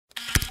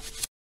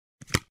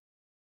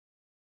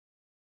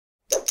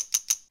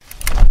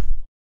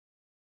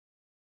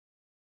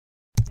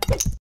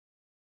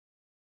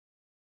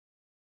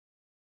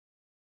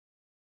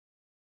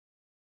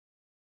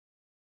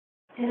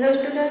Hello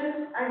student,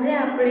 આજે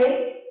આપણે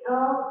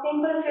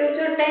simple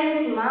future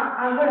ટેન્સમાં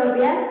આગળ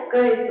અભ્યાસ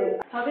કરીશું.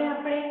 હવે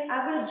આપણે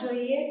આગળ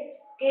જોઈએ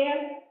કે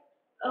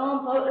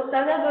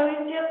સાદા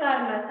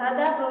ભવિષ્યકાળમાં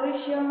સાદા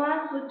ભવિષ્યમાં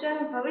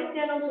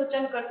ભવિષ્યનું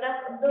સૂચન કરતા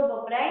શબ્દો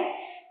વપરાય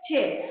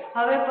છે.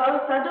 હવે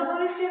સાદો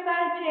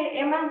ભવિષ્યકાળ છે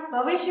એમાં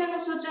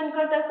ભવિષ્યનું સૂચન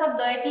કરતા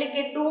શબ્દો એટલે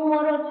કે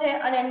ટુમોરો છે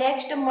અને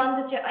નેક્સ્ટ મંથ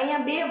છે.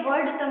 અહીંયા બે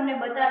વર્ડ તમને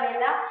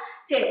બતાવેલા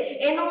છે.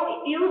 એનો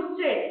યુઝ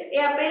છે એ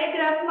આ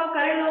પેરેગ્રાફમાં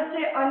કરેલો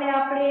છે અને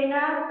આપણે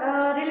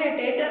એના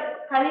રિલેટેડ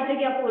ખાલી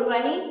જગ્યા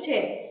પૂરવાની છે.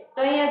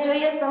 તો અહીંયા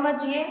જોઈએ,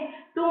 સમજીએ.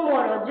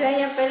 ટુમોરો, જે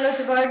અહીંયા પહેલો જ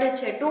વર્ડ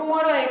છે.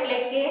 ટુમોરો એટલે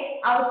કે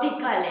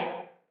આવતીકાલે.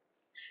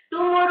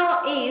 Tomorrow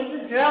is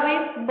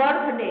રવિ's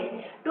birthday.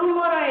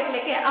 ટુમોરો એટલે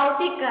કે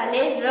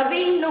આવતીકાલે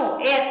રવિનો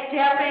એસ, જે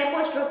આપણે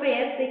એપોસ્ટ્રોફી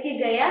એસ શીખી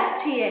ગયા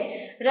છીએ,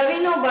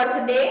 રવિનો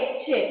બર્થડે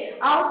છે.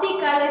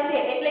 આવતીકાલે છે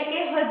એટલે કે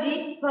હજી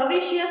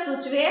ભવિષ્ય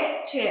સૂચવે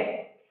છે.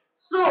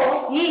 So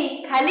he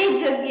ખાલી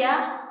જગ્યા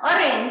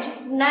arrange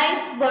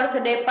nice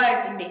birthday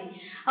party.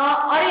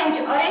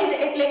 arrange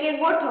એટલે કે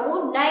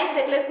ગોઠવવું, nice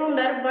એટલે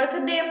સુંદર,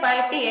 birthday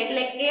party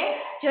એટલે કે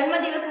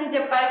જન્મદિવસની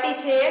જે પાર્ટી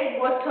છે એ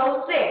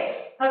ગોઠવશે.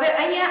 હવે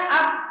અહીંયા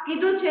આ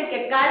કીધું છે કે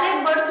કાલે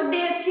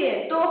બર્થડે છે,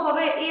 તો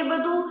હવે એ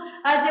બધું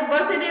આ જે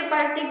બર્થડે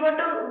પાર્ટી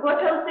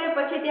ગોઠવશે,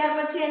 પછી ત્યાર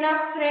પછી એના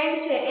ફ્રેન્ડ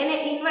છે એને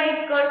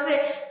ઇન્વાઇટ કરશે,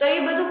 તો એ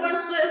બધું પણ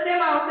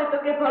શેમાં આવશે? તો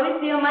કે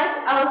ભવિષ્યમાં જ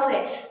આવશે.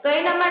 તો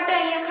એના માટે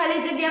અહીંયા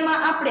ખાલી જગ્યામાં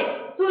આપણે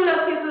શું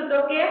લખીશું? તો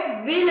કે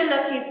will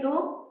લખીશું.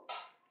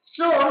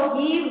 So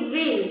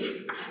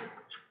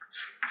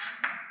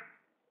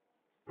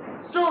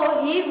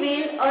he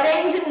will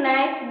arrange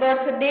nice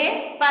birthday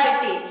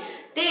party.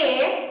 તે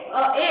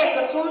એક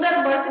સુંદર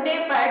બર્થડે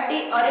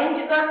પાર્ટી અરેન્જ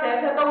કરશે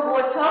અથવા તો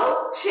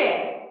ગોઠવશે.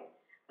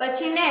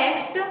 પછી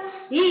નેક્સ્ટ,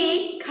 he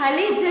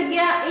ખાલી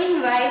જગ્યા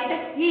invite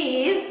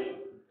his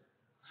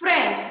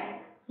friends.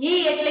 he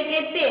એટલે કે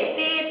તે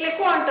એટલે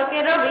કોણ? તો કે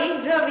રવિ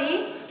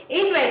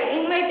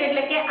invite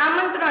એટલે કે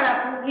આમંત્રણ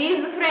આપવું, his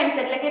friends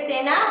એટલે કે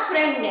તેના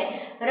ફ્રેન્ડ ને,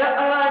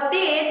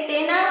 તે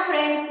તેના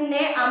ફ્રેન્ડ્સ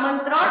ને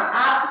આમંત્રણ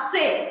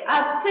આપશે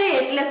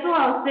એટલે શું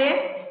આવશે?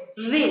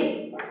 will.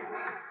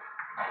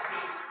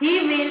 He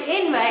will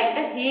invite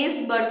his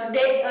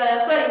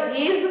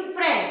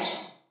friends.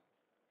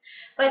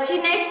 પછી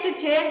નેક્સ્ટ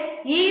છે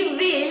he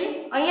will,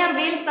 અહીંયા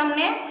will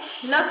તમને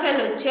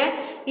લખેલું છે.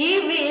 he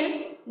will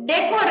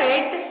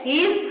decorate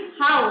his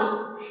house.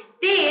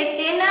 તે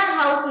તેના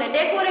હાઉસને,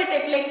 ડેકોરેટ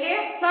એટલે કે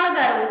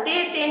શણગારવું, તે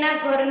તેના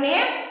ઘરને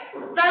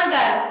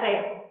શણગારશે.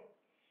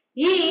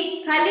 he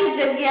ખાલી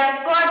જગ્યા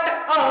cut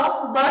a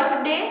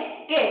birthday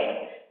cake.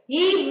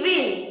 he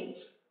will,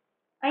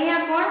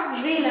 અહીંયા કોણ?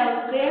 will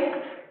આવશે.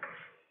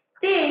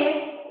 તે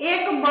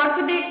એક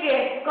બર્થડે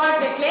કેક,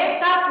 કટ એટલે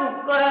કાપવું,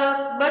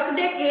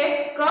 બર્થડે કેક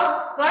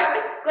કટ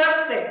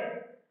કરશે.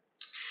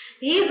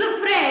 his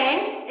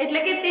friend એટલે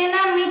કે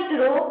તેના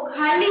મિત્રો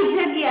ખાલી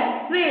જગ્યા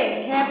say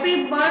happy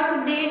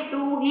birthday to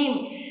him.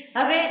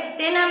 હવે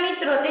તેના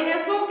મિત્રો તેને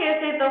શું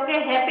કહેશે? તો કે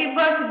હેપી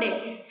બર્થડે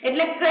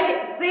એટલે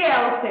say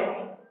આવશે.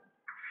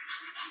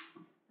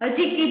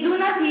 હજી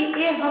કીધું નથી,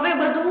 એ હવે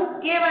બધું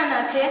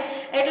કહેવાના છે,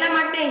 એટલા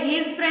માટે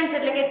his friends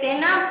એટલે કે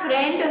તેના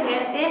ફ્રેન્ડ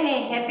તેને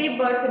હેપી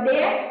બર્થડે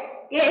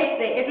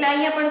કહેશે, એટલે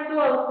અહીંયા પણ શું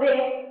આવશે?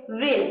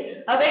 will.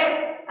 હવે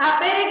આ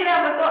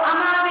પેરેગ્રાફ હતો,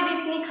 આમાં આવી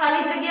રીતની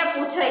ખાલી જગ્યા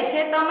પૂછાય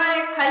છે.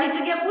 તમારે ખાલી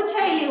જગ્યા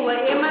પૂછાયેલી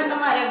હોય એમાં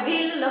તમારે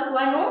will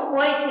લખવાનું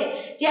હોય છે,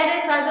 જ્યારે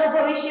સાદો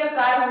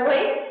ભવિષ્યકાળ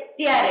હોય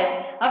ત્યારે.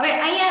 હવે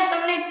અહીંયા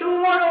તમને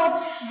ટુમોરો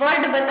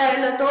વર્ડ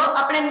બતાવેલો, તો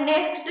આપણે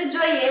નેક્સ્ટ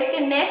જોઈએ કે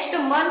નેક્સ્ટ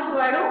મંથ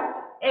વાળું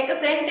એક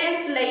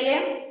સેન્ટેન્સ લઈએ,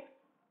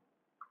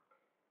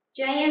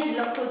 જે અહીંયા જ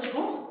લખું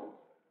છું.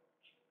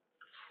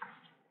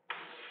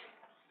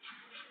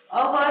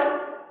 our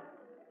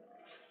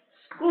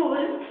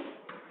school,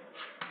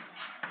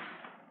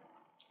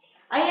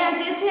 અહીંયા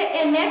જે છે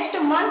એ નેક્સ્ટ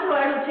મંથ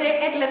વાળું છે,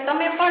 એટલે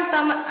તમે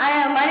પણ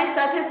મારી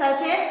સાથે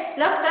સાથે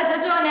લખતા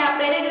જજો અને આ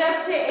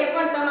પેરેગ્રાફ છે એ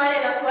પણ તમારે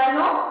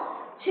લખવાનો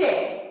છે.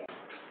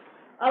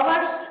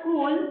 our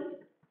school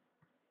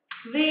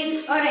will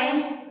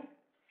arrange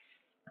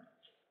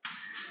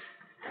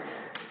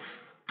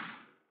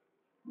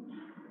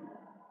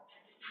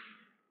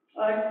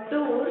a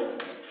tour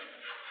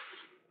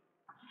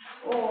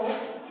of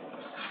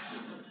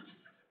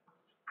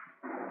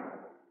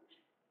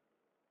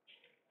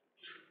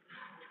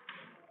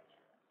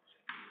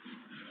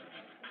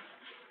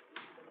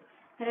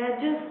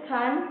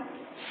Rajasthan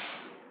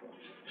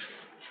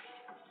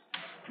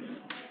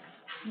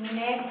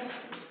next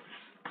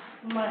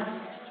month.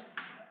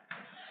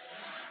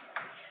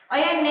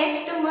 અહીંયા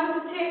નેક્સ્ટ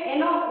મંથ છે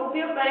એનો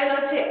ઉપયોગ કરેલો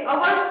છે.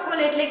 અવર સ્કૂલ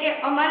એટલે કે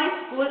અમારી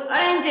સ્કૂલ,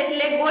 અરેન્જ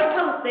એટલે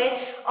ગોઠવશે,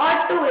 અ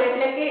ટૂર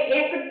એટલે કે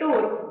એક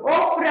ટૂર,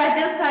 ઓફ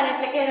રાજસ્થાન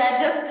એટલે કે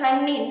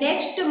રાજસ્થાનની,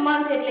 નેક્સ્ટ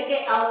મંથ એટલે કે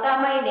આવતા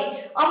મહિને.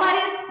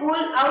 અમારી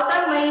સ્કૂલ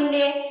આવતા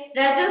મહિને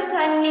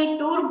રાજસ્થાનની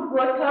ટૂર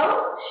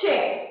ગોઠવશે.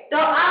 તો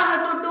આ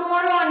હતું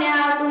ટુમોરો અને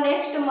આ હતું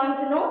નેક્સ્ટ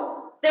મંથનું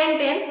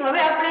સેન્ટેન્સ.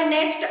 હવે આપણે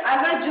નેક્સ્ટ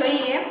આગળ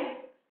જોઈએ.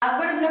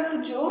 આગળ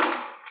લખજો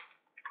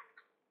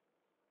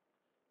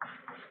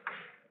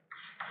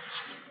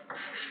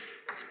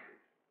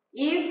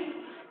if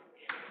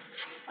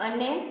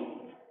અને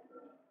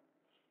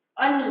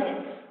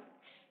અનલેસ.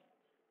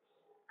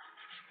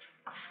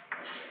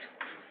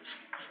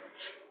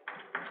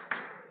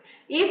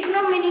 ઇફ નો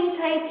મીનિંગ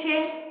થાય છે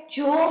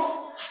જો,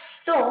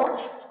 તો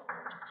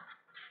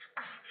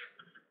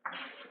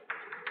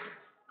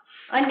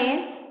અને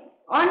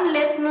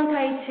અનલેસ નો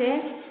થાય છે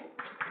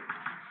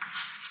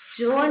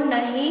જો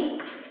નહીં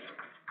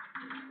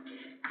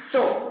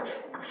તો.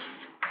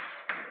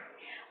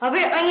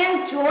 હવે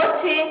અહીંયા જો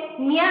છે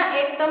ત્યાં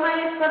એક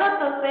તમારે શરત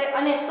હશે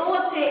અને તો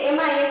છે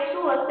એમાં એક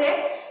શું હશે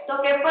તો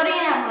કે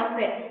પરિણામ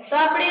હશે. તો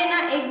આપણે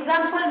એના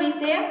એક્ઝામ્પલ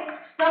વિશે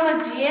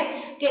સમજીએ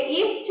કે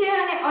ઇફ છે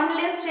અને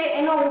અનલેસ છે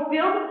એનો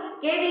ઉપયોગ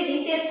કેવી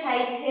રીતે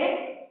થાય છે.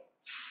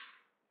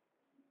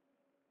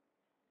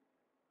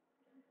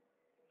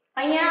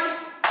 અહીંયા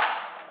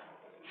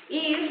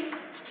if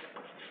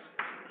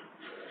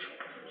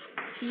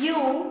you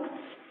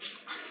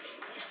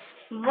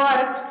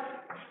work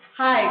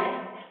hard,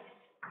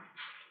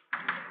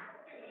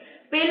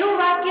 પેલું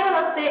વાક્ય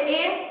હશે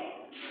એ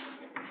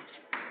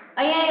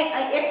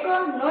અહીંયા એક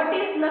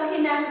નોટિસ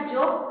લખી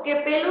નાખજો કે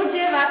પેલું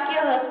જે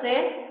વાક્ય હશે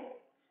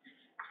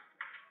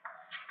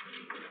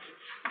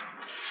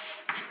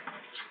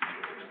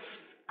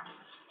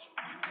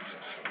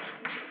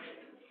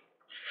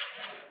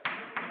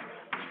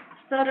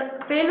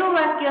પેલું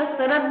વાક્ય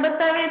શરત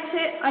બતાવે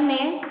છે અને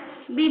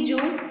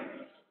બીજું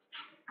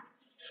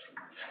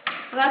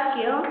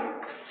વાક્ય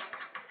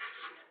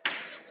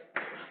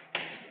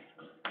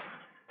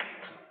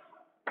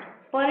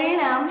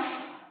પરિણામ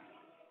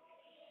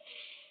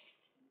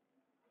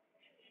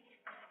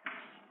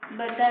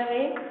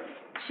બતાવે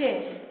છે.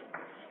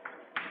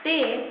 તે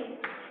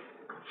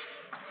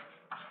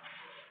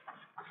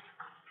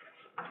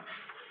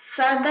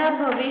સાદા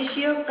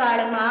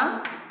ભવિષ્યકાળમાં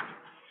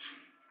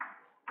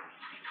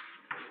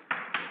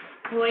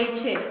હોય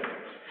છે.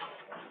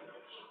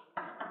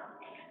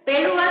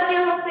 પહેલું વાક્ય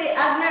હશે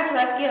આજ્ઞાર્થ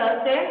વાક્ય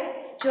હશે.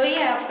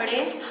 જોઈએ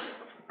આપણે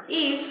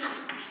if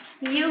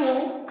you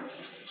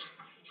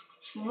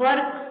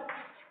work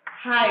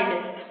hard.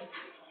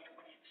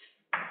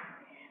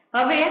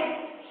 હવે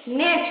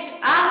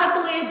નેક્સ્ટ આ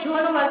હતું એ જો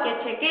નું વાક્ય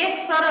છે કે એક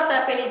શરત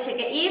આપેલી છે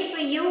કે if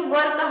you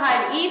work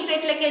hard. if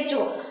એટલે કે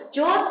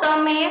જો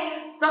તમે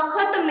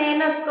સખત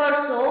મહેનત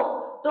કરશો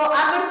તો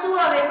આગળ શું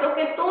આવે તો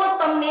કે તો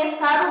તમને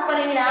સારું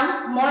પરિણામ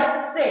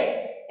મળશે.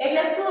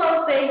 એટલે શું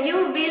આવશે you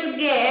will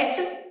get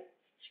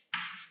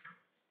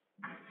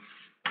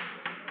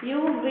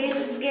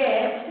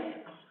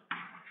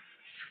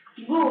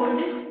good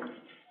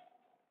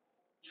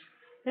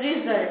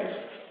result.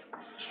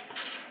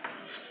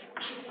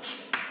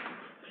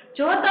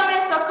 જો તમે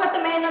સખત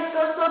મહેનત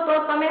કરશો તો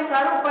તમે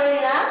સારું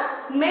પરિણામ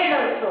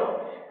મેળવશો.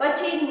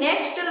 પછી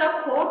નેક્સ્ટ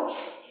લખો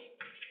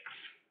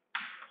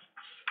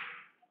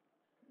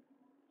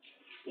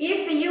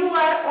if you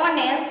are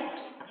honest.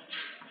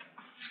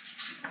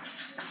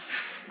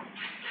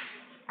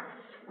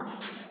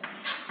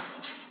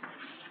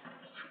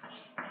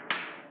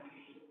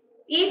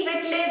 if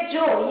એટલે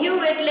જો, you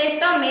એટલે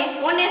તમે,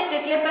 honest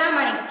એટલે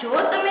પ્રામાણિક. જો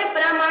તમે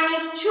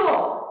પ્રામાણિક છો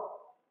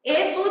એ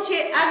શું છે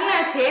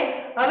આજ્ઞા છે.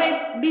 હવે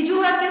બીજું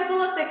વાક્ય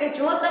શું હશે કે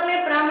જો તમે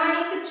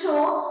પ્રામાણિક છો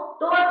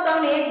તો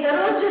તમે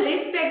દરરોજ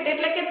રિસ્પેક્ટ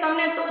એટલે કે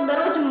તમને તો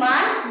દરરોજ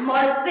માન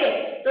મળશે.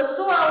 તો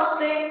શું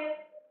આવશે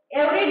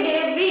every day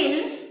will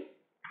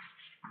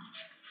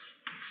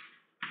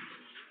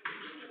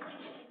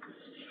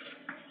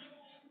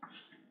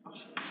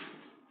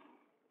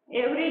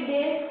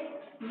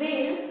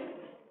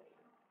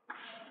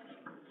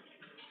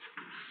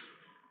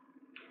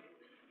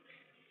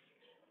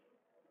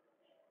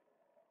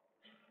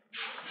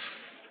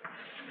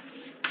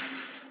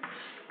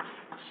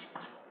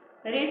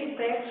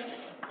respect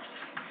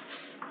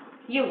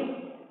you.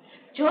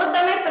 જો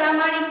તમે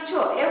પ્રામાણિક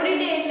છો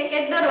એવરીડે એટલે કે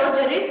દરરોજ,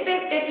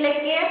 રિસ્પેક્ટ એટલે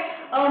કે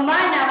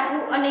માન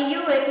આપવું અને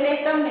યુ એટલે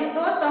તમને,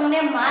 તો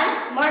તમને માન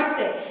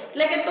મળશે.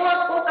 એટલે કે તો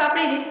કોક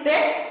આપણી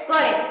રિસ્પેક્ટ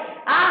કરે.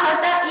 આ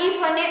હતા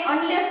if અને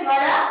અનલેસ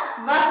વાળા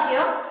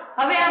વાક્ય.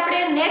 હવે આપણે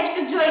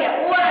નેક્સ્ટ જોઈએ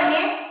ઓર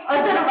અને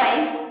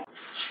અધરવાઇઝ.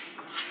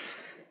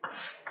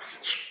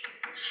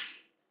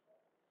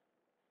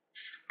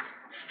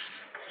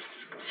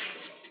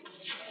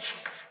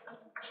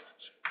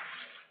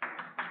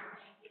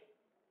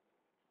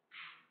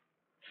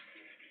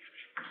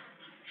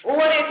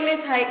 ઓર એટલે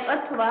થાય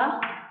અથવા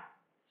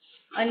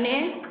અને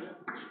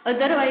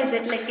અધરવાઇઝ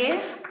એટલે કે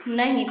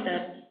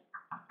નહીંતર.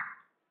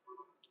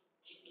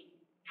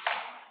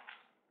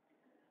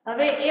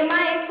 હવે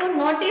એમાં એક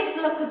નોટિસ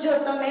લખજો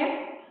તમે.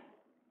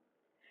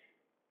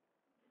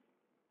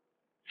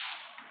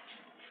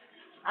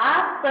 આ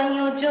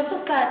સંયોજક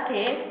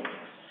સાથે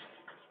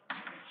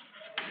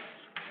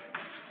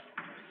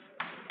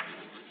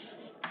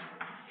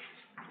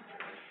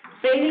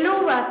પહેલું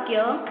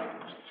વાક્ય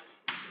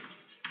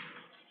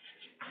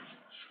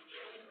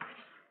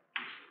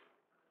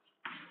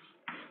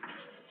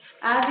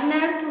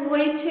આજ્ઞાર્થ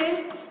હોય છે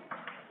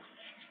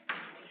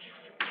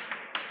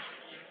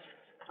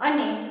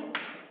અને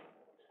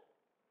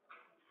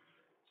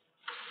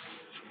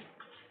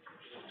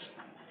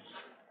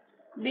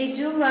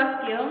બીજું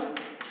વાક્ય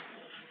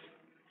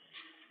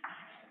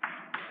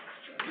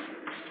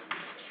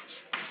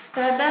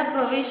સદા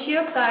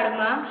ભવિષ્ય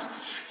કાળમાં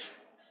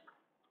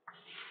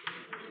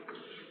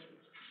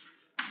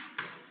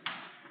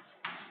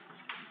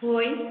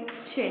હોય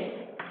છે।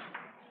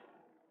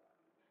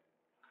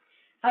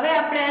 હવે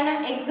આપણે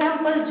આના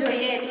એક્ઝામ્પલ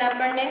જોઈએ એટલે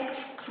આપણને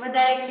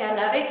વધારે ખ્યાલ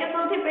આવે કે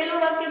સૌથી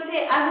પહેલું વાક્ય છે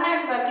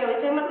આજ્ઞાર્થ વાક્ય હોય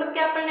છે, મતલબ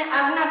કે આપણને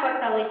આજ્ઞા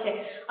કરતા હોય છે।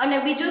 અને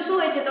બીજું શું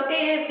હોય છે તો કે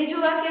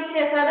બીજું વાક્ય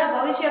છે સદા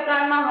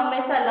ભવિષ્યકાળમાં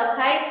હંમેશા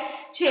લખાય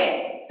છે।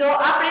 તો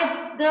આપણે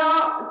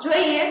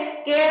જોઈએ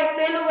કે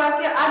પહેલું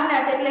વાક્ય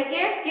આજ્ઞાર્થ એટલે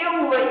કે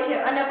કેવું હોય છે,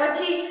 અને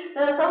પછી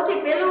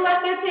સૌથી પહેલું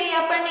વાક્ય છે એ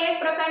આપણને એક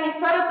પ્રકારની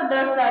શરત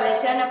દર્શાવે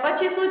છે, અને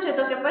પછી શું છે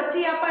તો કે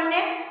પછી આપણને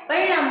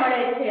પરિણામ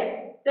મળે છે।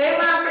 તો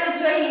એમાં આપણે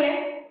જોઈએ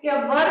કે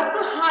વર્ક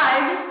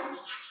હાર્ડ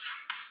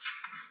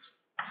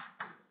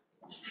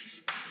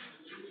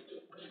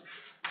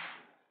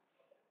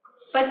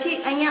પછી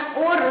અહીંયા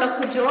ઓર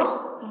લખજો,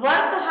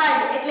 વર્ક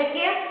હાર્ડ એટલે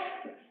કે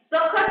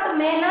સખત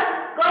મહેનત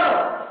કરો।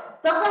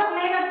 સખત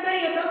મહેનત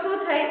કરીએ તો શું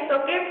થાય તો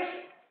કે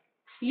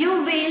you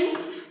will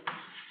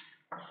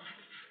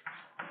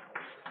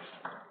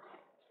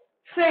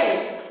fail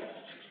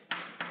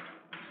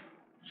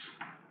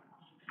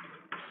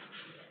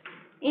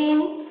in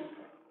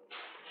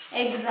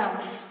exam।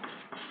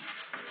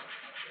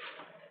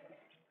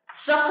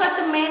 સખત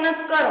મહેનત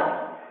કરો,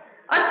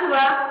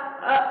 અથવા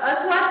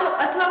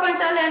પણ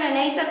ચાલે અને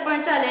નહીતર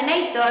પણ ચાલે।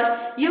 નહીતર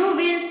you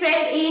will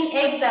fail in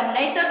exam,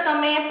 નહીતર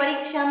તમે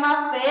પરીક્ષામાં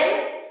ફેલ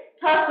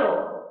થશો।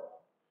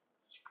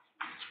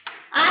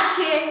 આ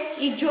છે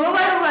એ જો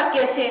વાળું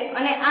વાક્ય છે,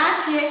 અને આ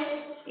છે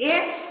એ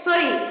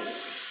સોરી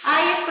આ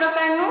એક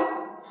પ્રકારનું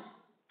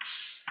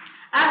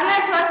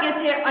આજ્ઞાર્થ વાક્ય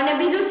છે, અને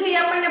બીજું છે એ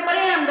આપણને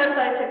પરિણામ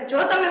દર્શાવે છે। જો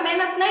તમે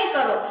મહેનત નહીં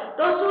કરો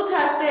તો શું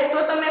થશે તો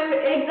તમે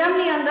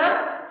એક્ઝામની અંદર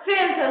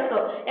ફેલ થશો।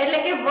 એટલે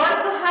કે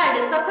વર્ક હાર્ડ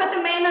સખત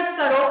મહેનત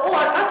કરો,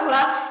 ઓર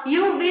અથવા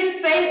you will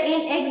fail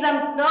in exam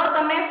તો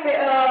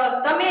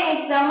તમે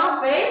એક્ઝામમાં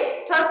ફેલ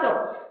થશો।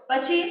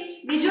 પછી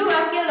બીજું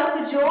વાક્ય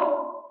લખજો,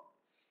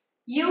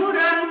 you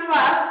run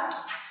fast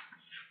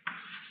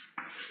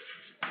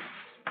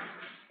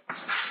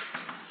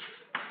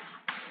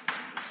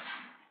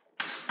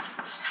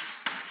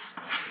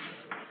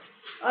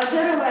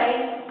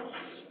otherwise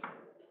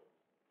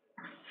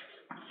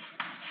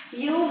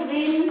you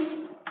will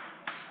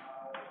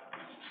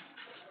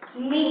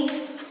miss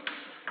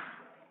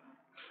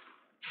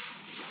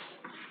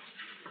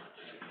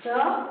the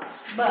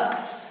bus।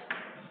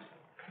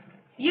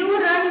 you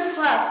run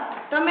fast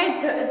તમે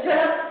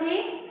ઝડપથી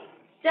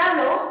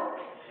ચાલો,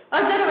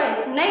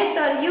 otherwise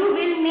નહીતર you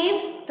will miss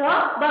the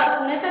bus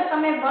નહીતર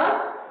તમે બસ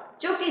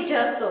ચૂકી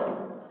જશો।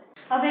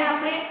 હવે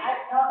આપણે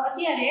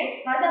અત્યારે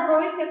સાદા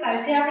ભવિષ્યકાળ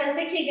જે આપણે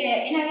શીખી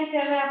ગયા એના વિશે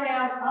હવે આપણે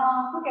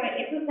શું કહેવાય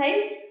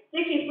એક્સરસાઇઝ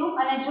શીખીશું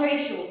અને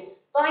જોઈશું।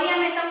 તો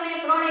અહીંયા મેં તમને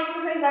 3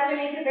 એક્સરસાઇઝ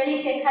આપેલી છે।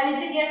 પહેલી છે ખાલી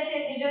જગ્યા છે,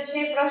 બીજો છે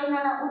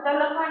પ્રશ્નના ઉત્તર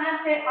લખવાના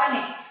છે,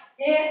 અને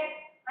જે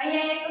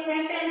અહીંયા એક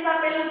સેન્ટેન્સ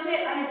આપેલું છે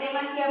અને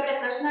તેમાંથી આપણે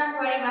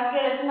પ્રશ્નાર્થવાળી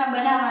વાક્ય રચના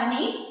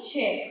બનાવવાની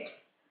છે।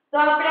 તો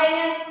આપણે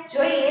અહીંયા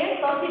જોઈએ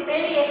સૌથી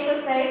પહેલી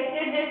એક્સરસાઇઝ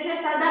કે જે છે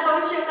સાદા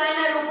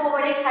ભવિષ્યકાળના રૂપો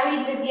વડે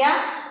ખાલી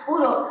જગ્યા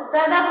પૂરો।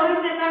 સાદા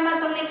ભવિષ્યકાળમાં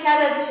તમને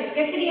ખ્યાલ જ છે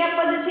કે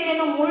ક્રિયાપદ છે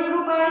એનું મૂળ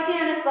રૂપ આવે છે,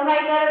 અને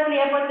સહાયકારક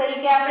ક્રિયાપદ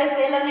તરીકે આપણે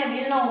શેલ અને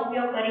will નો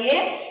ઉપયોગ કરીએ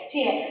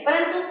છીએ,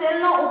 પરંતુ શેલ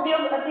નો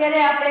ઉપયોગ અત્યારે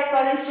આપણે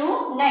કરીશું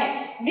નહીં,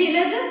 will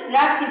જ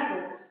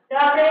રાખીશું। તો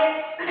આપણે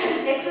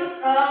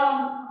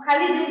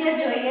ખાલી જગ્યા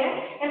જોઈએ,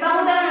 એમાં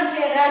ઉદાહરણ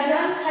છે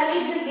રાજન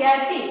ખાલી જગ્યા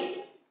ટી,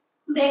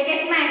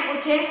 બ્રેકેટમાં આપ્યું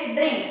છે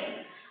ડ્રિંક।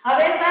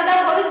 હવે સાદા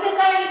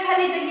ભવિષ્યકાળની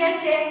ખાલી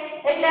જગ્યા છે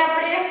એટલે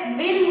આપણે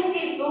will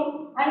મૂકીશું,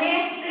 અને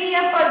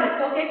ક્રિયાપદ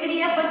તો કે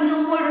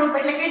ક્રિયાપદનું મૂળ રૂપ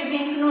એટલે કે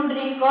ડ્રિંક નું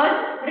ડ્રિંક જ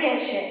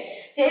રહેશે।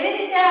 જેવી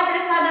રીતે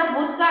આપણે સાદા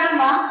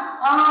ભૂતકાળમાં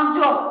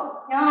જો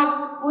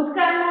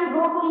ભૂતકાળનું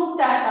રૂપ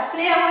મૂકતા હતા,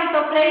 પ્લે હોય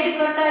તો પ્લેડ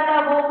કરતા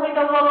હતા, વોક હોય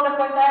તો વોક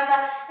કરતા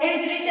હતા, એવી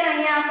જ રીતે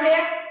અહીંયા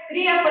આપણે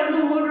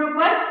ક્રિયાપદનું મૂળ રૂપ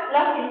જ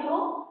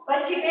લખીશું।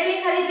 પછી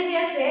પહેલી ખાલી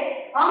જગ્યા છે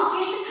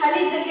અંકિત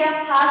ખાલી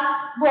જગ્યા ફાસ્ટ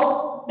વોક,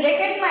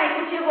 બ્રેકેટમાં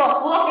આપ્યું છે વોક,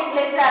 વોક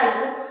એટલે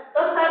ચાલવું।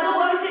 તો સાદો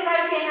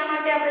ભવિષ્યકાળ છે એના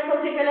માટે આપણે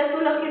સૌથી પહેલા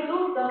શું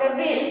લખીશું તો કે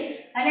will,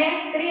 અને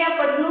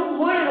ક્રિયાપદનું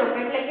મૂળ રૂપ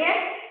એટલે કે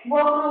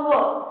વોક નું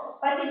વોક।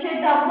 પછી છે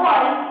the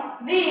boy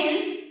will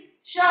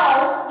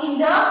shout in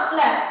the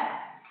class,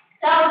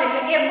 shout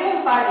એટલે કે બૂમ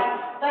પાડવી,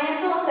 તો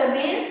અહીંયા શું છે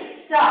will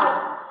shout।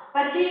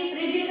 પછી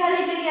ત્રીજી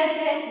ખાલી જગ્યા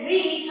છે we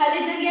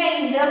ખાલી જગ્યા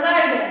in the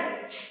garden,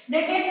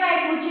 બ્રેકેટમાં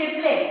આપ્યું છે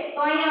play, તો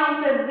અહીંયા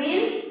આવશે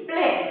will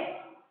play।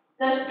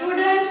 the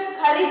students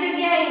ખાલી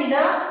જગ્યા in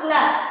the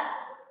class,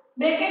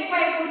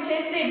 બ્રેકેટમાં આપ્યું છે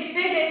sit,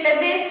 sit એટલે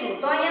બેસવું,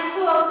 તો અહીંયા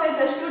શું આવશે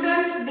the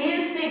students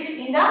will sit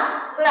in the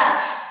class।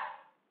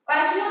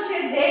 પાંચમું છે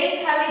they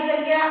ખાલી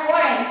જગ્યા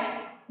orange,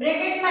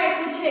 બ્રેકેટમાં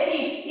આપ્યું છે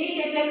eat, eat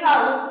એટલે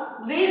ખાવું,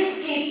 will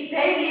eat,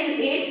 they will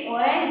eat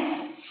orange।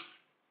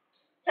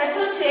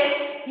 છઠ્ઠું છે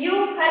you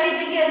ખાલી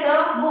જગ્યા the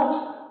books,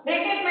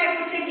 બ્રેકેટમાં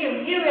આપ્યું છે give,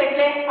 give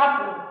એટલે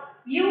આપવું,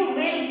 you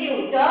will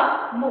give the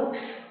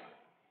books।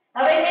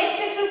 હવે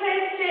નેક્સ્ટ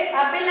એક્સરસાઇઝ છે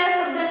આપેલા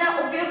શબ્દના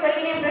ઉપયોગ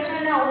કરીને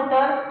પ્રશ્નના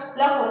ઉત્તર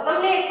લખો।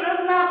 તમને એક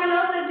પ્રશ્ન આપેલો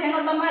હશે જેનો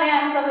તમારે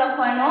આન્સર લખવાનો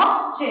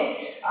લખવાનો છે.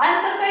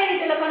 આન્સર કઈ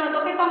રીતે લખવાનો તો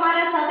કે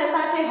તમારે સાથે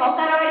સાથે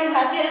હકારવાળી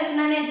વાક્ય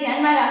રચનાને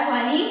ધ્યાનમાં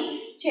રાખવાની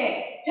છે.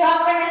 જો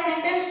આપણને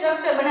સેન્ટેન્સ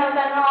સ્ટ્રક્ચર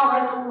બનાવતા ન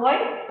આવડતું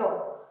હોય તો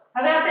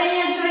હવે આપણે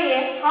અહીંયા જોઈએ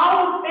હાઉ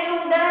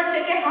પેલું ઉદાહરણ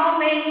છે કે how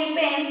many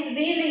Pence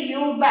will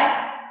you bye.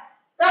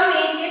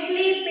 તમે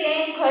કેટલી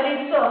પેન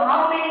ખરીદશો.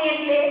 હાઉ મેની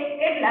એટલે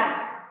કેટલા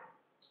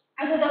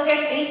અથવા તો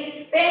કેટલી,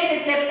 પેન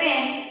એટલે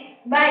પેન,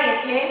 બાય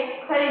એટલે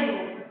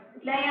ખરીદવું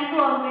એટલે અહીંયા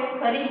શું આવશે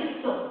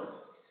ખરીદશો.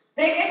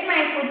 બ્રેકેટમાં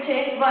આપ્યું છે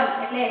 1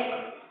 એટલે 1.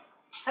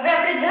 હવે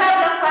આપણે જવાબ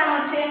લખવાનો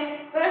છે.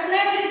 પ્રશ્ન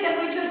એવી રીતે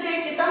પૂછ્યો છે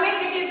કે તમે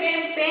કેટલી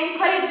પેન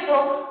ખરીદશો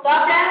તો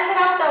આપણે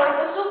આન્સર આપતા હોય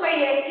તો શું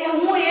કહીએ કે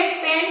હું એક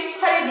પેન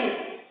ખરીદીશ.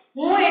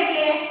 હું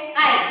એટલે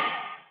આઈ.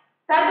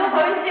 સાદું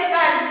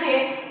ભવિષ્યકાળ છે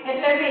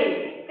એટલે will.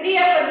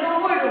 ક્રિયાપદનું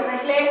મૂળ રૂપ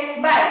એટલે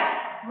બાય.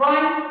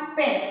 1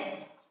 પેન.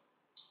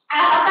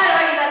 આ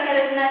હકારવાળી વાક્ય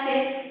રચના છે.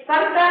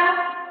 કર્તા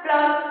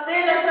પ્લસ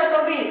શેલ અથવા તો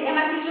will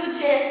એમાંથી શું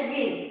છે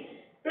will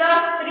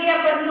પ્લસ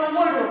ક્રિયાપદનું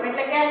મૂળ રૂપ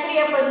એટલે કે આ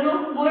ક્રિયાપદનું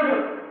મૂળ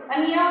રૂપ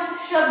અન્ય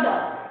શબ્દ.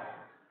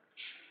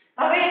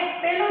 હવે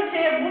પેલું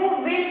છે who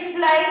will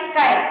fly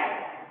kite.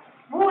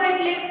 who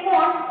એટલે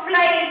કોણ,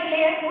 fly એટલે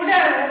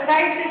ઉડાડવું,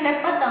 kite એટલે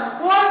પતંગ.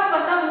 કોણ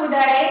પતંગ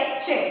ઉડાડે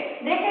છે.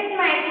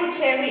 બ્રેકેટમાં આપ્યું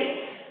છે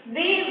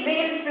we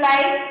will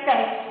fly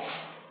kite.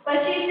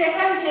 પછી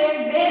સેકન્ડ છે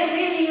where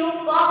will you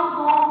come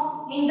home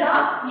in the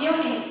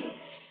evening.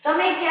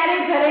 તમે ક્યારે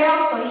ઘરે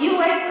આવશો. યુ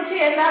આપ્યું છે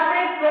એટલે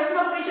આપણે પ્રશ્ન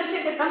પૂછ્યો છે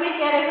કે તમે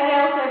ક્યારે ઘરે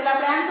આવશો એટલે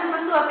આપણે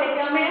આન્સરમાં શું આપે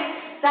કે અમે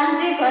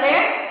સાંજે ઘરે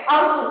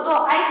આવશું. તો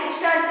આઈ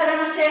સ્ટાર્ટ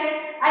કરવાનું છે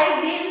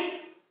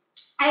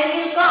I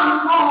will come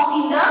home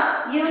in the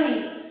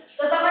evening.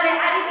 તો તમારે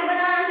આ રીતે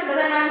બનાવવાનું છે.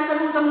 બધાના આન્સર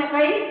હું તમને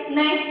કહી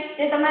નહીં,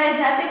 તે તમારે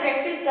જાતે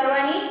પ્રેક્ટિસ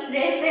કરવાની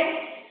રહેશે.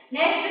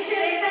 નેક્સ્ટ છે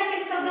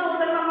રેખાંકિત શબ્દો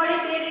ઉત્તરમાં મળે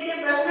તે રીતે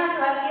પ્રશ્નાર્થ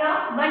વાક્ય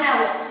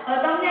બનાવો.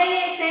 તમને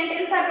અહીંયા એક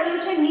સેન્ટેન્સ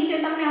આપેલું છે,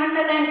 નીચે તમને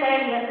અંડરલાઈન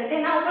કરેલી હશે,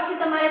 તેના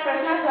ઉપરથી તમારે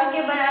પ્રશ્નાર્થ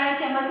વાક્ય બનાવવાની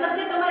છે. મતલબ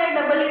કે તમારે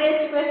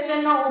WH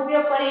ક્વેશ્ચનનો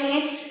ઉપયોગ કરીને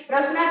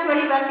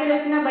પ્રશ્નાર્થવાળી વાક્ય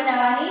રચના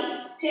બનાવવાની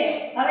છે.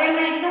 હવે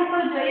એમાં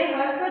એક્ઝામ્પલ જોઈએ.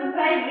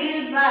 Harshadbhai will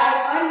buy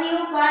a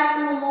new car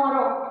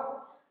tomorrow.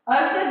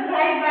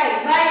 Harshadbhai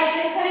by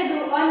એટલે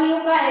ખરીદવું, a new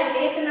car એટલે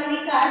એક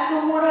નવી કાર,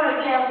 tomorrow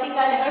એટલે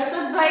આવતીકાલે.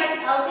 હર્ષદભાઈ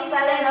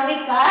આવતીકાલે નવી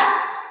કાર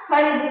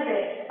ખરીદશે.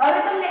 હવે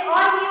તમને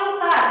a new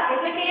car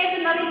એટલે કે એક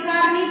નવી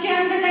કાર નીચે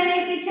અંડરલાઈન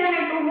આપી છે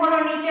અને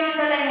tomorrow નીચે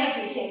અંડરલાઈન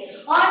આપી છે.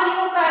 a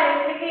new car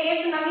એટલે કે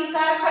એક નવી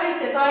કાર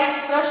ખરીદશે. તો આ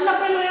પ્રશ્ન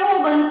પેલો એવો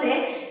બનશે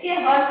કે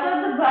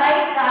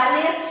હર્ષદભાઈ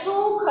કાલે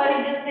શું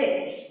ખરીદશે.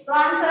 તો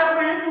આન્સર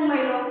આપણને શું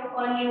મળ્યો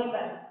a new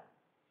car.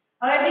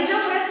 હવે બીજો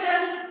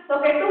ક્વેશ્ચન તો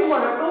કે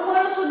ટુમોરો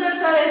શું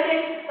દર્શાવે છે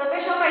તો કે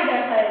સમય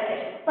દર્શાવે છે.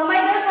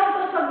 સમય દર્શાવતો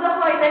શબ્દ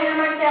હોય તેના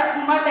માટે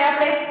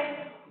આપણે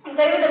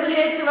કયું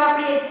WH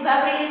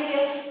વાપરીએ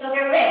છીએ તો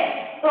કે when.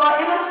 તો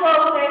એમાં શું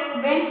આવશે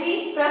when થી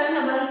પ્રશ્ન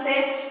બનશે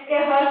કે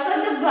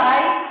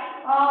હર્ષદભાઈ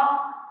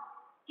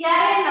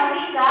ક્યારે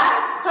નવી કાર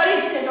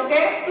ખરીદશે તો કે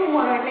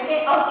ટુમોરો એટલે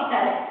કે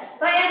આવતીકાલે.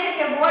 તો અહીંયા છે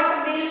કે what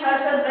will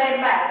Harshadbhai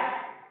buy.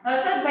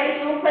 Harshadbhai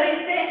શું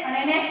ખરીદશે.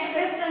 અને નેક્સ્ટ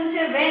ક્વેશ્ચન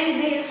છે when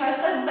will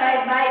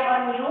Harshadbhai buy a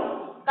new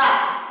car.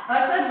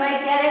 Harshadbhai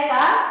ક્યારે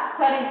કાર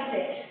ખરીદશે.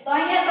 તો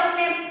અહીંયા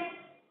તમને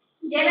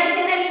જેના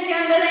નીચે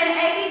અંડરલાઈન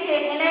આવી છે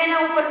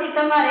એના ઉપરથી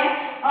તમારે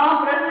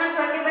પ્રશ્નાર્થ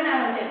વાક્ય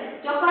બનાવવાનું છે.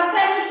 જો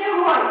કર્તા નીચે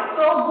હોય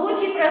તો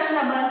ભૂથી પ્રશ્ન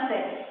બનશે.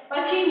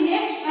 પછી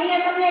નેક્સ્ટ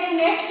અહીંયા તમને એક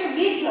નેક્સ્ટ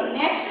વીક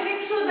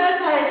શું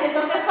દર્શાવે છે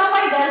તો કે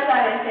સમય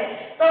દર્શાવે છે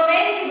તો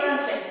when થી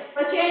બનશે.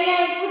 પછી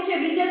અહીંયા એક છે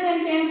બીજા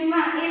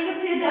સેન્ટેન્સમાં એક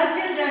છે the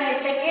children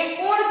એટલે કે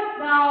કોણ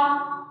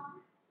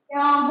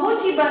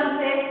ભૂથી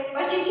બનશે.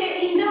 પછી છે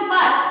in the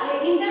park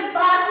in the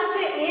park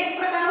છે એક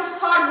પ્રકારનું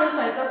સ્થળ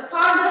દર્શાવે. તો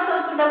સ્થળ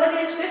દર્શાવતું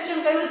WH ક્વેશ્ચન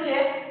કયું છે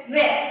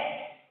where.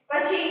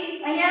 પછી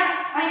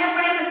અહીંયા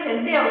પણ એમ છે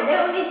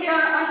દેવ નીચે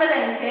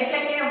અંડરલાઈન છે એટલે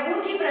કે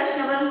ભૂથી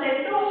પ્રશ્ન બનશે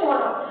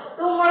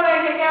tomorrow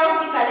એટલે કે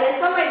આવતીકાલે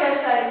સમય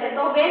દર્શાવે છે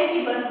તો when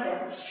થી બનશે.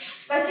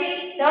 પછી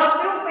the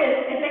pupils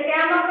એટલે કે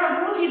આમાં પણ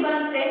ભૂથી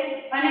બનશે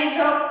અને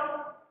જો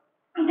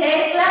the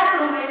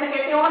classroom એટલે કે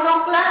તેઓનો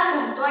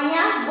ક્લાસરૂમ તો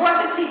અહીંયા what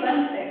થી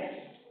બનશે.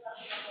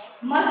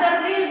 mother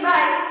will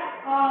buy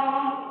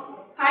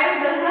 5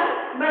 dozen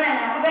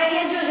banana. હવે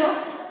અહીંયા જોજો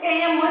કે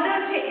અહીંયા મધર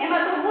છે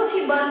એમાં તો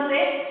ભૂથી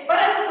બનશે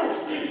પરંતુ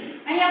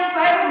અહીંયા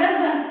 5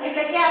 ડઝન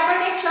એટલે કે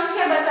આપણને એક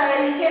સંખ્યા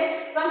બતાવેલી છે.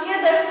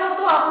 સંખ્યા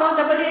દર્શાવતો આપણો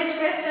WH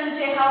ક્વેશ્ચન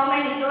છે હાઉ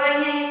મેની. તો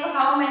અહીંયા એક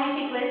હાઉ મેની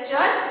થી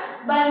ક્વેશ્ચન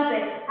બનશે.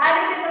 આ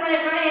રીતે તમારે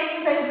ત્રણે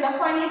એક્સરસાઇઝ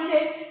લખવાની છે.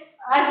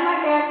 આજ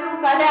માટે આટલું.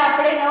 કાલે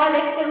આપણે નવા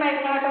લેક્ચરમાં એક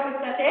નવા ટોપિક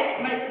સાથે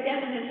મળીશું.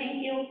 ત્યાં સુધી થેન્ક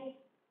યુ.